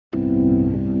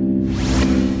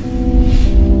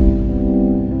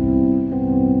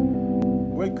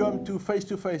to Face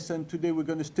to Face, and today we're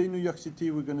going to stay in New York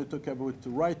City. We're going to talk about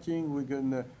writing. We're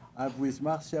going to have with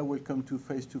Marcia. Welcome to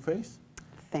Face to Face.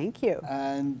 Thank you.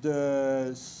 And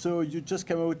so you just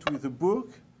came out with a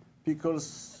book,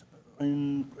 Pickle's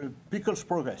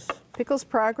Progress. Pickle's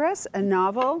Progress, a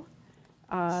novel.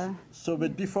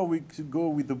 But before we go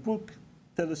with the book,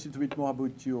 tell us a little bit more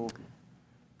about your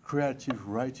creative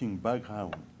writing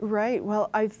background. Right. Well,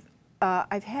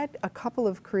 I've had a couple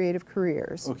of creative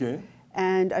careers. Okay.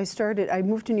 And I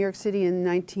moved to New York City in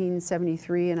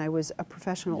 1973, and I was a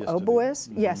professional oboist.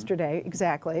 Mm-hmm. Yesterday,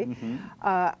 exactly. Mm-hmm.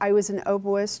 I was an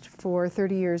oboist for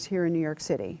 30 years here in New York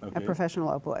City, a professional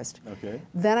oboist. Okay.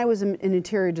 Then I was an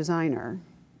interior designer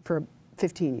for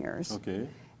 15 years. Okay.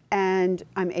 And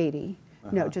I'm 80.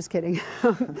 No, just kidding.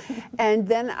 And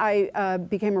then I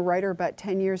became a writer about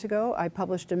 10 years ago. I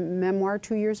published a memoir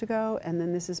 2 years ago, and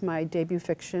then this is my debut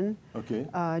fiction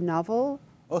novel.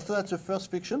 Oh, so that's the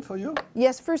first fiction for you?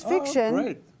 Yes, first fiction. Oh,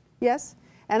 great. Yes.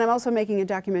 And I'm also making a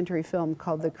documentary film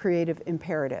called The Creative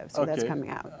Imperative, so that's coming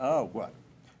out. Oh, well.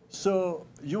 So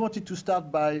you wanted to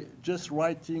start by just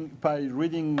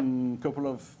reading a couple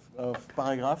of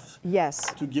paragraphs?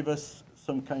 Yes. To give us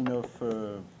some kind of,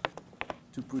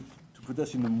 to put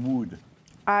us in the mood.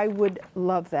 I would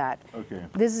love that. Okay.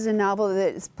 This is a novel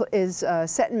that is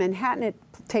set in Manhattan. It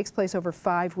takes place over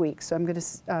 5 weeks, so I'm going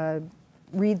to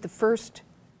read the first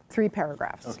 3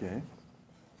 paragraphs. Okay.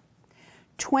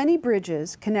 20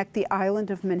 bridges connect the island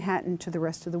of Manhattan to the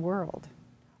rest of the world.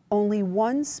 Only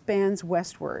one spans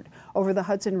westward over the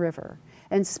Hudson River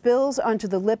and spills onto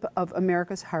the lip of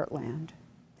America's heartland.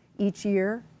 Each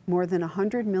year, more than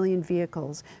 100 million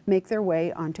vehicles make their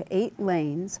way onto 8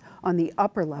 lanes on the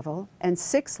upper level and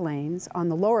 6 lanes on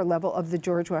the lower level of the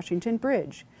George Washington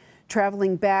Bridge,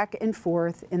 traveling back and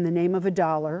forth in the name of a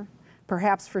dollar,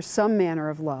 perhaps for some manner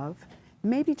of love,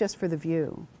 maybe just for the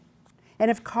view. And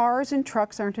if cars and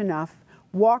trucks aren't enough,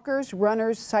 walkers,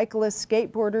 runners, cyclists,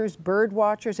 skateboarders, bird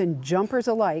watchers, and jumpers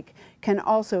alike can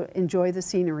also enjoy the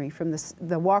scenery from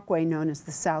the walkway known as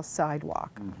the South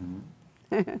Sidewalk.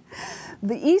 Mm-hmm.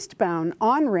 The eastbound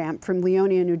on-ramp from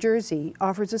Leonia, New Jersey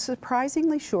offers a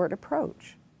surprisingly short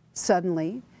approach.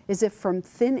 Suddenly, as if from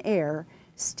thin air,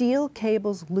 steel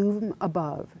cables loom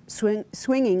above,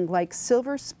 swinging like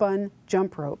silver-spun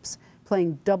jump ropes,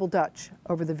 playing double dutch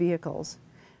over the vehicles.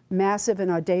 Massive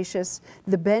and audacious,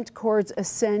 the bent cords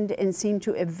ascend and seem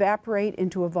to evaporate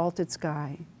into a vaulted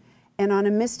sky. And on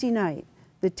a misty night,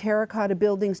 the terracotta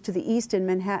buildings to the east in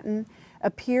Manhattan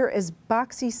appear as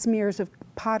boxy smears of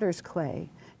potter's clay,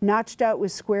 notched out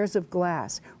with squares of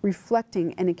glass,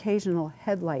 reflecting an occasional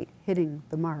headlight hitting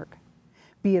the mark.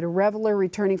 Be it a reveler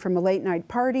returning from a late-night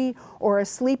party or a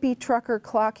sleepy trucker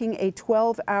clocking a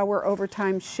 12-hour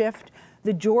overtime shift,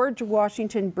 the George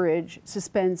Washington Bridge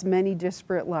suspends many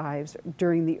disparate lives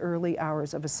during the early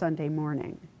hours of a Sunday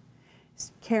morning.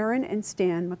 Karen and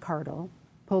Stan McCardle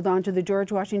pulled onto the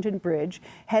George Washington Bridge,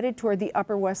 headed toward the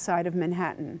Upper West Side of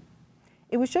Manhattan.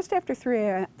 It was just after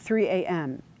 3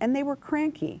 a.m., and they were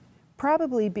cranky,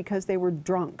 probably because they were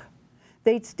drunk.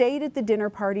 They'd stayed at the dinner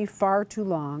party far too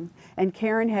long, and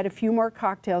Karen had a few more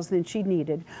cocktails than she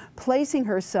needed, placing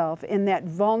herself in that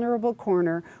vulnerable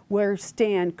corner where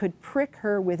Stan could prick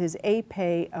her with his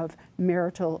épée of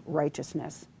marital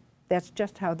righteousness. That's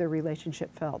just how their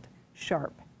relationship felt,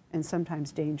 sharp and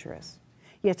sometimes dangerous,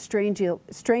 yet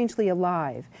strangely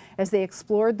alive as they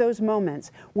explored those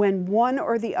moments when one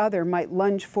or the other might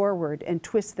lunge forward and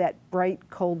twist that bright,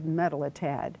 cold metal a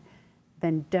tad,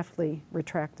 then deftly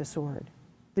retract the sword.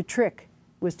 The trick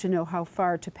was to know how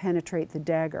far to penetrate the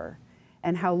dagger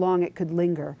and how long it could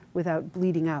linger without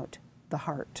bleeding out the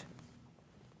heart.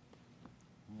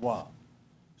 Wow.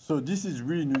 So this is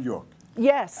really New York.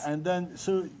 Yes. And then,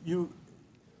 so you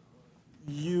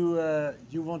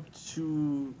want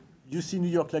to, you see New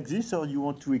York like this, or you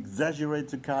want to exaggerate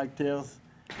the characters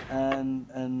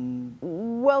and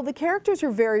Well, the characters are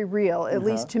very real, at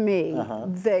least to me.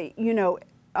 They,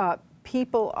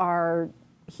 people are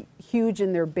huge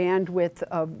in their bandwidth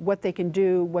of what they can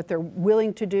do, what they're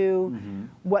willing to do,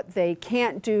 what they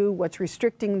can't do, what's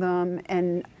restricting them,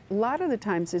 and a lot of the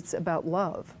times it's about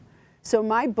love. So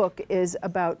my book is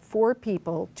about 4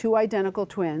 people, 2 identical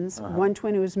twins, one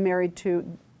twin who is married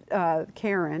to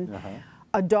Karen,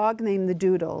 a dog named the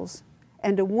Doodles,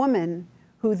 and a woman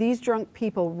who these drunk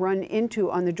people run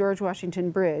into on the George Washington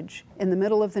Bridge in the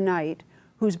middle of the night,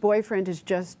 whose boyfriend has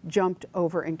just jumped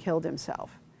over and killed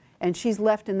himself. And she's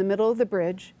left in the middle of the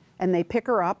bridge, and they pick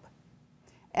her up,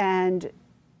 and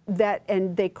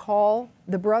they call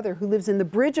the brother who lives in the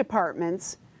bridge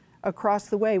apartments across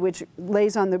the way, which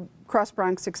lays on the Cross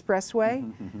Bronx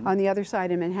Expressway on the other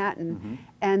side of Manhattan.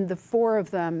 And the four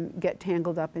of them get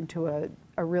tangled up into a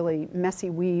really messy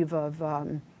weave of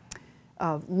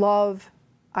love,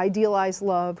 idealized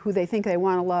love, who they think they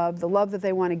want to love, the love that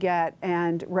they want to get,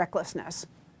 and recklessness.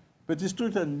 But it's true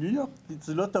that in New York, it's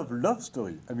a lot of love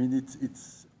story. I mean,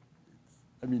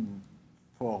 I mean,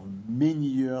 for many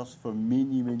years, for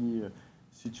many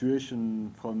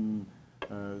situations from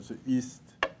the East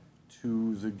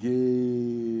to the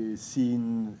gay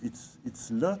scene, it's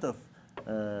a lot of.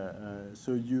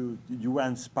 So you were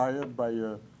inspired by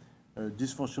a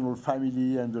dysfunctional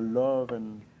family and the love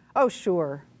and. Oh,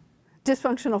 sure.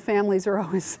 Dysfunctional families are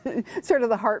always sort of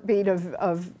the heartbeat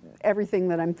of everything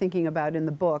that I'm thinking about in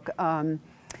the book.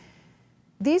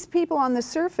 These people on the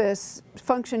surface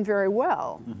function very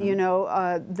well. You know,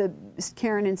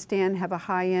 Karen and Stan have a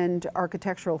high-end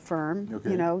architectural firm.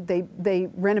 You know, they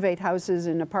renovate houses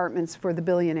and apartments for the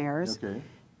billionaires.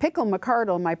 Pickle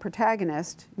McCardle, my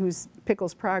protagonist, who's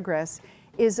Pickle's Progress,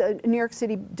 is a New York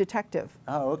City detective.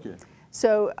 Oh, okay.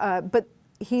 So, but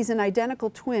he's an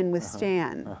identical twin with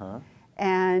Stan.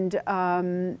 And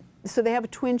so they have a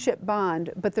twinship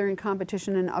bond, but they're in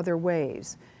competition in other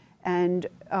ways. And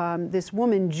this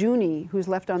woman, Junie, who's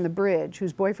left on the bridge,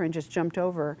 whose boyfriend just jumped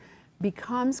over,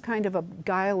 becomes kind of a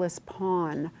guileless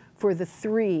pawn for the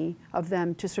three of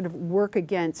them to sort of work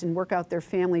against and work out their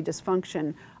family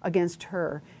dysfunction against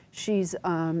her. She's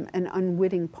an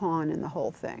unwitting pawn in the whole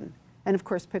thing. And of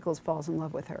course, Pickles falls in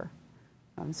love with her.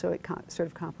 So it sort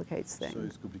of complicates things. So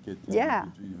it's complicated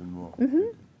even more.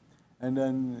 And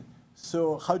then,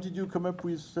 so how did you come up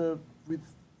with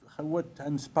what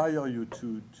inspired you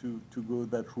to go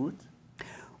that route?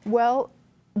 Well,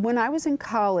 when I was in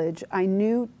college, I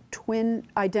knew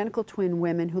identical twin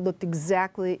women who looked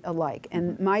exactly alike.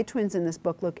 And my twins in this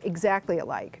book look exactly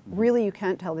alike. Really, you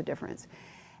can't tell the difference.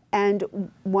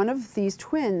 And one of these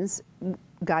twins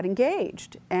got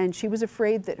engaged, and she was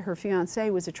afraid that her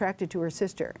fiancé was attracted to her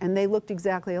sister, and they looked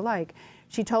exactly alike.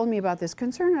 She told me about this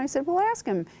concern, and I said, well, ask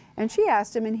him. And she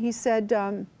asked him, and he said,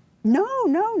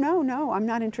 no, I'm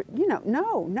not interested, you know,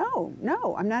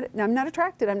 no, I'm not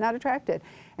attracted, I'm not attracted.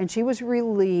 And she was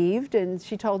relieved, and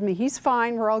she told me, he's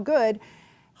fine, we're all good.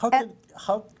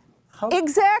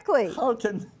 Exactly. How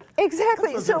can...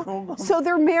 Exactly. So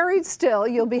they're married still,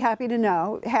 you'll be happy to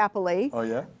know, happily. Oh,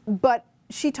 yeah? But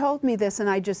she told me this, and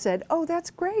I just said, oh,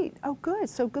 that's great. Oh, good.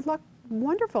 So good luck.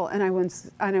 Wonderful. And I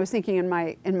was thinking in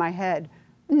my head,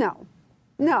 no.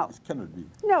 It cannot be.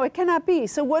 No, it cannot be.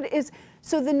 So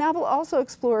the novel also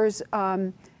explores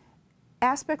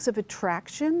aspects of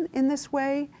attraction in this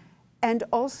way, and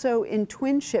also in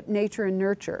twinship, nature and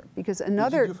nurture. Because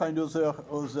another... Did you find other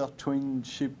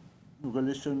twinship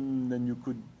relation than you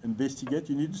could investigate?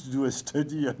 You need to do a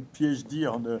study, a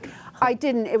PhD on the... I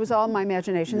didn't. It was all my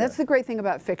imagination. That's the great thing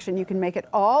about fiction. You can make it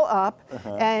all up,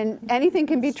 and anything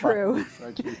can be true.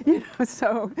 You know,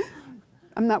 so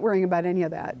I'm not worrying about any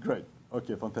of that. Great.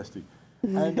 Okay, fantastic.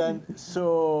 And then,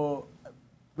 so,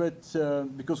 but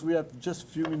because we have just a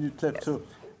few minutes left, so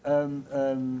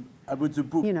about the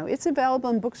book. You know, it's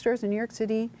available in bookstores in New York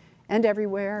City and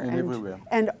everywhere,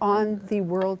 and on the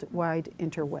worldwide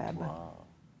interweb. Wow,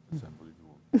 that's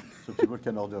unbelievable. So people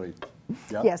can order it.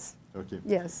 Yeah? Yes. Okay.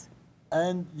 Yes.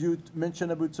 And you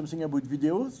mentioned about something about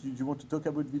videos. You want to talk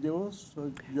about videos? So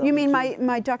you mean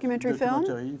my documentary film?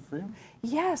 Documentary film?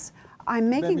 Yes, I'm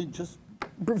making. Maybe just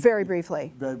very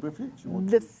briefly. Very briefly.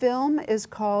 The film is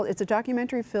called. It's a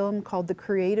documentary film called The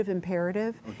Creative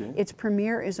Imperative. Okay. Its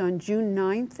premiere is on June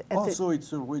 9th. So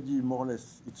it's already more or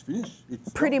less. It's finished. It's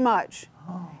pretty done. Much.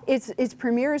 Oh. Its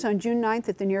premiere is on June 9th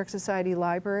at the New York Society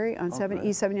Library on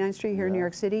East 79th Street here in New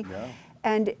York City. Yeah.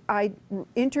 And I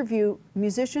interview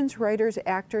musicians, writers,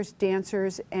 actors,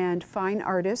 dancers, and fine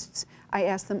artists. I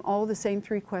ask them all the same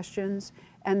three questions,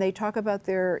 and they talk about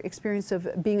their experience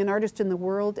of being an artist in the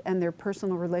world and their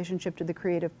personal relationship to the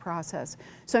creative process.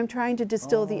 So I'm trying to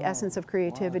distill the essence of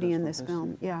creativity in this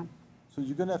film. Yeah. So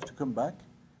you're going to have to come back,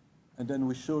 and then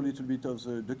we show a little bit of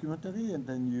the documentary, and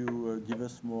then you give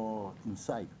us more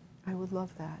insight. I would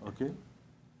love that. Okay.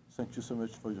 Thank you so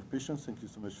much for your patience. Thank you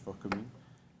so much for coming.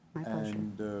 My pleasure.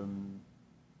 And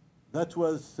that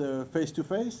was Face to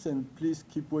Face, and please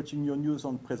keep watching your news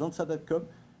on presenza.com,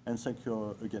 and thank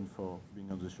you again for being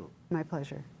on the show. My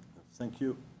pleasure. Thank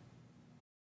you.